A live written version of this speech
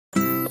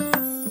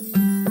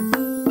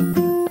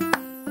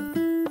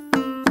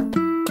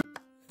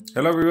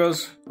Hello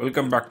viewers,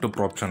 welcome back to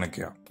Prop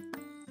Chanakya.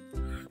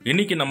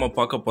 இன்னைக்கு நம்ம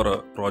பார்க்க போற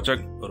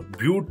ப்ராஜெக்ட் ஒரு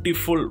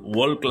பியூட்டிஃபுல்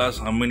வேர்ல்ட் கிளாஸ்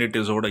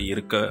அம்யூனிட்டிஸோட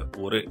இருக்க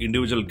ஒரு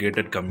இண்டிவிஜுவல்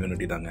கேட்டட்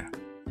கம்யூனிட்டி தாங்க.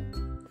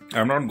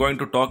 I am not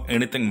going to talk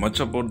anything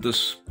much about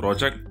this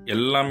project.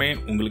 எல்லாமே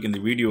உங்களுக்கு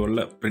இந்த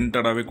வீடியோவில்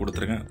பிரிண்டடாகவே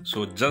கொடுத்துருக்கேன்.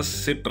 So just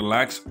chit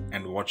relax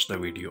and watch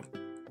the video.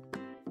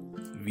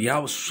 We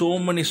have so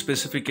many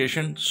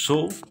specifications, so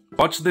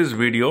watch this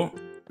video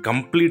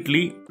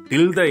completely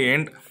till the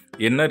end.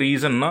 என்ன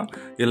ரீசன்னா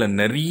இதில்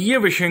நிறைய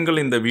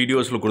விஷயங்கள் இந்த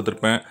வீடியோஸில்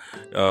கொடுத்துருப்பேன்.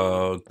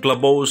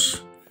 Club house,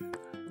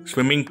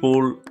 swimming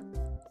pool,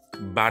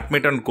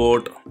 badminton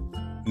court,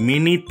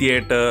 mini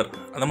theatre,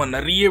 அந்த மாதிரி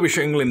நிறைய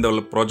விஷயங்கள் இந்த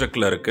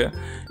ப்ராஜெக்டில் இருக்குது.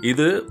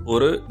 இது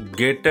ஒரு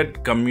gated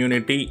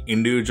community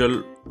individual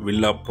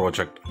villa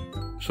project.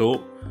 So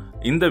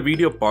இந்த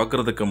வீடியோ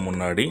பார்க்குறதுக்கு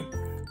முன்னாடி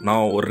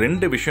நான் ஒரு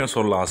 2 விஷயம்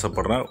சொல்ல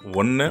ஆசைப்பட்றேன்.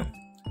 ஒன்று,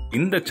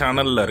 இந்த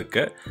சேனலில் இருக்க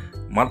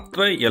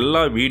மற்ற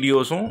எல்லா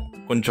வீடியோஸும்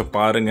கொஞ்சம்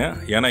பாருங்கள்,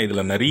 ஏன்னா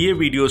இதில் நிறைய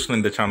வீடியோஸ்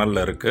இந்த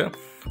சேனலில் இருக்குது.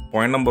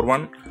 Point number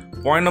 1.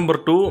 பாயிண்ட் நம்பர்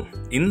 2,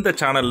 இந்த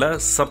சேனலில்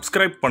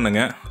சப்ஸ்கிரைப்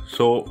பண்ணுங்கள்.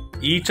 So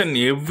each and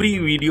every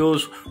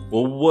videos,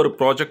 ஒவ்வொரு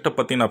ப்ராஜெக்டை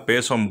பற்றி நான்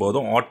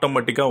பேசும்போதும்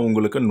ஆட்டோமேட்டிக்காக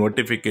உங்களுக்கு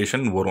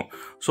நோட்டிஃபிகேஷன் வரும்.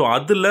 ஸோ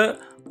அதில்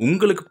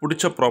உங்களுக்கு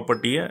பிடிச்ச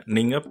ப்ராப்பர்ட்டியை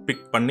நீங்கள்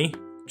பிக் பண்ணி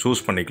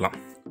சூஸ் பண்ணிக்கலாம்.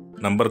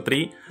 நம்பர்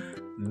 3,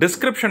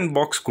 டிஸ்கிரிப்ஷன்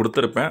பாக்ஸ்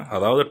கொடுத்துருப்பேன்,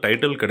 அதாவது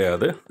டைட்டில்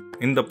கிடையாது,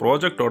 இந்த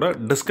ப்ராஜெக்டோட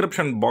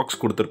டிஸ்கிரிப்ஷன் பாக்ஸ்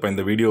கொடுத்துருப்பேன்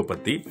இந்த வீடியோ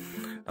பற்றி.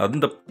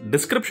 அந்த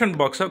டிஸ்கிரிப்ஷன்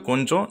பாக்ஸை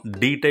கொஞ்சம்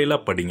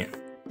டீட்டெயிலாக படிங்க,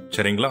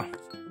 சரிங்களா?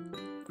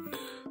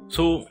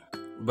 So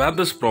where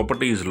this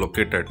property is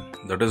located,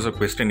 that is a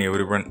question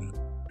everyone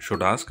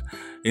should ask.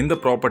 In the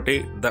property,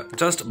 the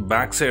just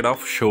backside of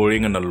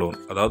Sholinganallur,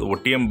 அதாவது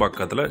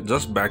ஒட்டியம்பாக்கத்தில்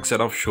just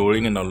backside of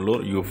Sholinganallur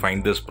you find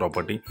this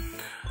property.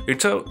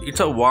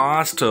 It's a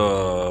vast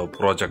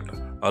project,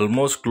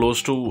 almost close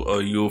to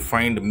you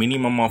find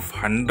minimum of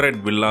 100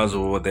 villas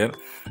over there,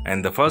 and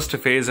the first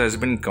phase has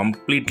been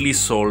completely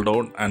sold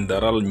out and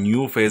there are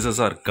new phases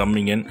are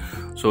coming in.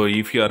 So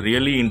if you are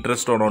really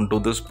interested onto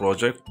this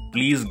project,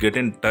 please get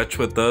in touch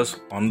with us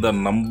on the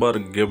number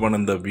given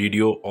in the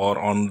video or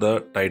on the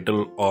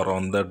title or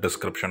on the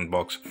description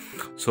box.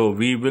 So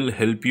we will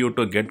help you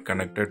to get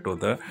connected to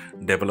the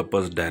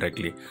developers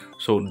directly.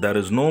 So there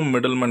is no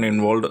middleman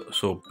involved.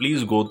 So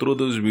please go through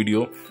this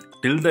video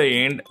till the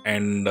end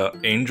and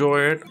enjoy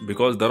it,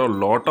 because there are a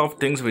lot of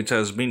things which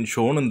has been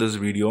shown in this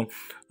video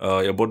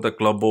about the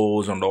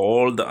clubhouse and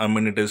all the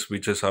amenities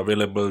which is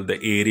available, the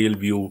aerial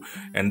view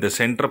and the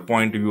center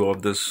point view of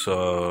this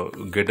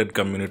gated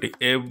community.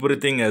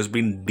 Everything has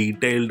been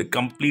detailed,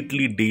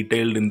 completely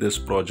detailed in this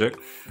project,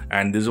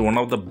 and this is one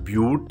of the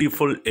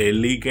beautiful,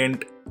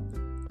 elegant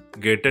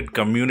gated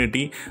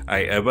community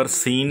I ever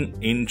seen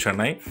in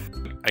Chennai.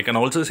 I can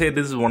also say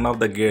this is one of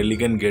the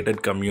elegant gated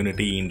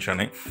community in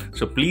Chennai.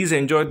 So please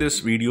enjoy this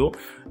video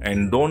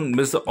and don't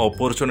miss the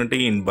opportunity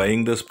in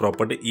buying this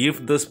property. If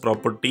this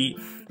property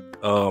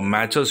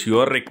matches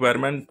your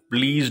requirement,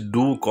 please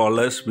do call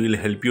us. We'll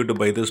help you to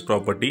buy this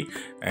property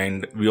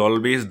and we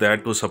always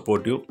there to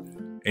support you.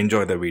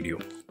 Enjoy the video.